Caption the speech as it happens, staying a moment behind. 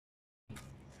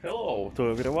Hello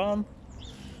to everyone.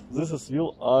 This is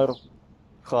our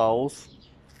house.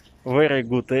 Very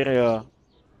good area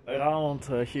around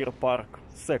here park,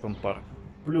 second park,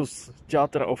 plus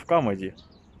theater of comedy.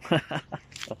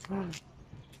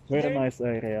 Very nice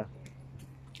area.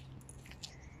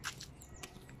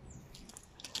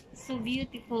 So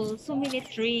beautiful, so many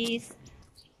trees,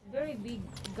 very big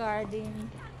garden,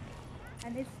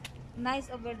 and it's nice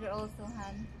over there also,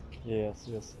 Han. Yes,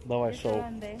 yes. Давай Just show.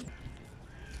 around there.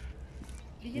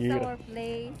 This is Here. our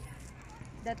place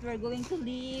that we're going to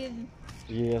live.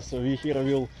 Yes, we here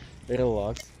will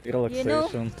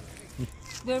relaxation.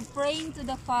 We're praying to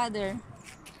the Father.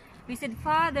 We said,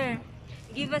 Father,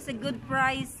 give us a good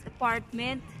price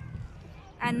apartment,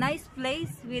 a nice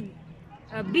place with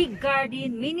a big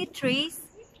garden, many trees.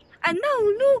 And now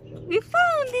look, we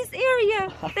found this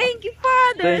area. Thank you,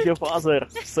 Father. Thank you, Father.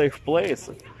 Safe place.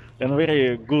 And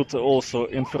very good also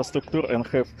infrastructure, and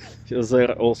have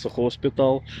there also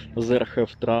hospital, there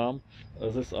have tram.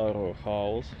 This is our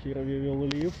house, here we will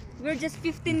live. We're just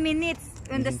 15 minutes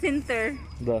in the center.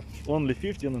 Да, only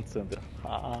 15 in center.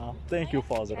 Thank you,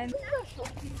 Father. And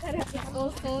it's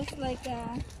also like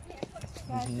a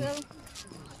castle.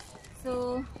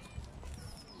 So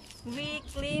we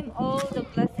claim all the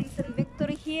blessings and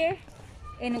victory here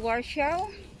in Warsaw.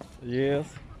 Yes.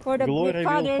 For the Glory good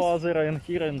will fathers. Father, and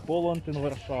here in Poland, in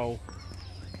Warsaw.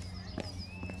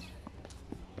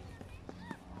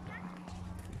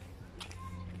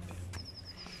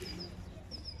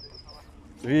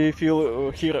 We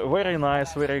feel here very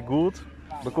nice, very good,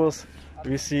 because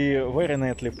we see very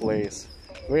neatly place,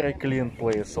 very clean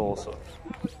place also,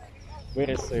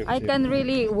 very safe. I can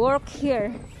really work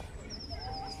here.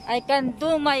 I can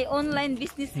do my online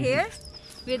business here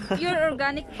with pure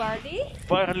organic barley.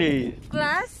 Barley,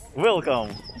 Plus,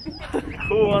 welcome.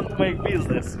 Who want to make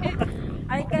business?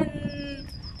 I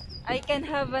can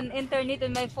have an internet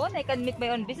on my phone. I can make my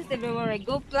own business everywhere I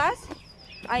go. Plus,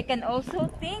 I can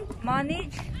also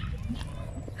manage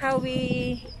how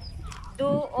we do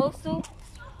also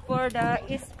for the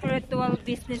spiritual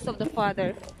business of the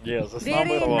Father. Yes, that's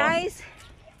Very number one. nice,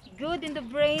 good in the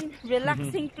brain,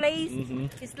 relaxing place.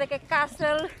 It's like a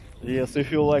castle. Yes,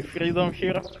 if you like freedom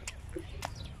here.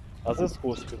 This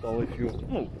hospital, if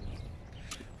you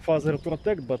Father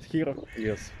protect, but here,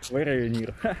 yes, very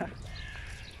near.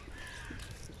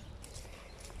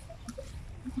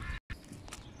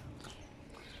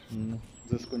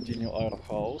 This continue our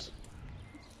house.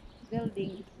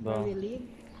 Building Да. where we live.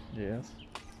 Yes.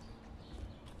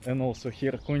 And also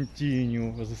here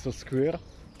continue. This is a square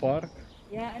park.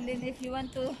 Yeah, and then if you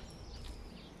want to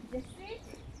just sit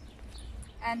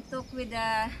and talk with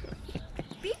the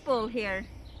people here,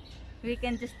 we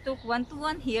can just talk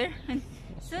one-to-one here.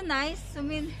 So nice, so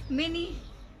many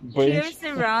Bench. chairs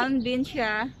around, bench,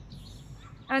 yeah.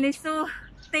 And it's so,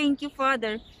 thank you,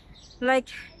 Father. Like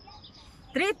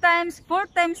 3 times, 4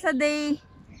 times a day,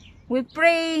 we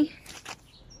pray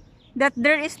that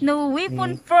there is no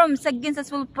weapon formed against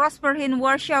us will prosper in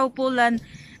Warsaw, Poland.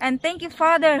 And thank you,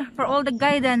 Father, for all the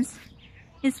guidance.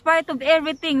 In spite of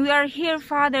everything, we are here,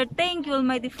 Father. Thank you,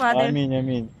 Almighty Father. Amen,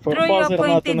 amen. For Through your Father,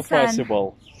 nothing appointed Son.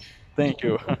 impossible. Thank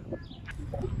you.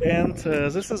 And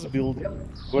this is building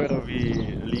where we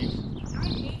live.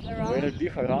 Very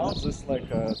big around. This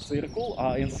like a circle.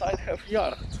 Inside have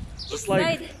yard. It's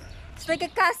like It's like a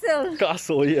castle.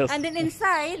 castle, yes. And then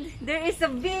inside, there is a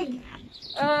big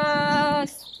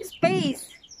space.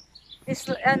 It's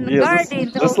a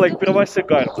garden. This like privacy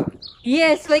garden.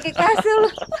 Yes, like a castle.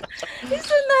 It's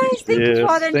so nice. Thank you, Yes,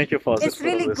 Father. thank you, Father, It's for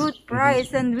really this. good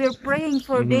price, and we're praying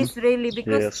for this really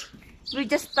because we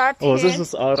just start Oh, here. this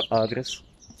is our address.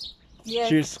 Yes.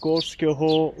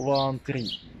 Чижського 1-3.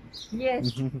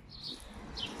 Yes.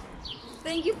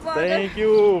 Thank you, Father.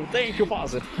 Thank you,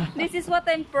 Father. This is what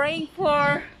I'm praying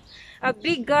for. A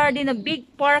big garden, a big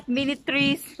park, many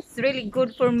trees. It's really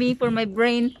good for me, for my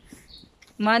brain.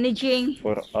 Managing.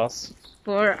 For us.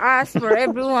 For us, for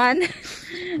everyone.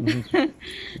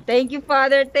 Thank you,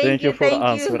 Father. Thank you for the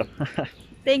answer.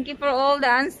 Thank you for all the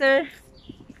answer.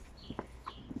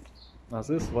 Now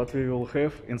this is what we will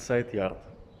have inside yard.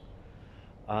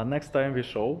 Next time we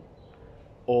show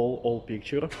all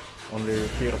picture, only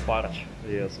here part,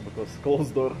 yes, because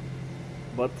closed door,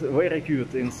 but very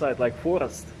cute inside, like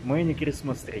forest, many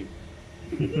Christmas tree.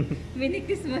 Mini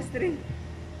Christmas tree.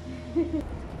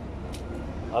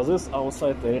 This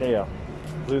outside area,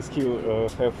 this here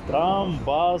have tram,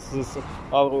 bus, this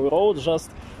our road,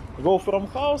 just go from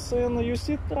house and you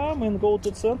see tram and go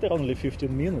to center, only 15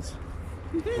 minutes.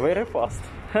 Very fast.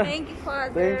 Thank you,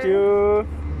 Father. Thank you.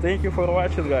 Thank you for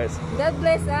watching, guys. God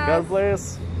bless us. God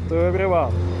bless to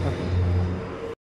everyone.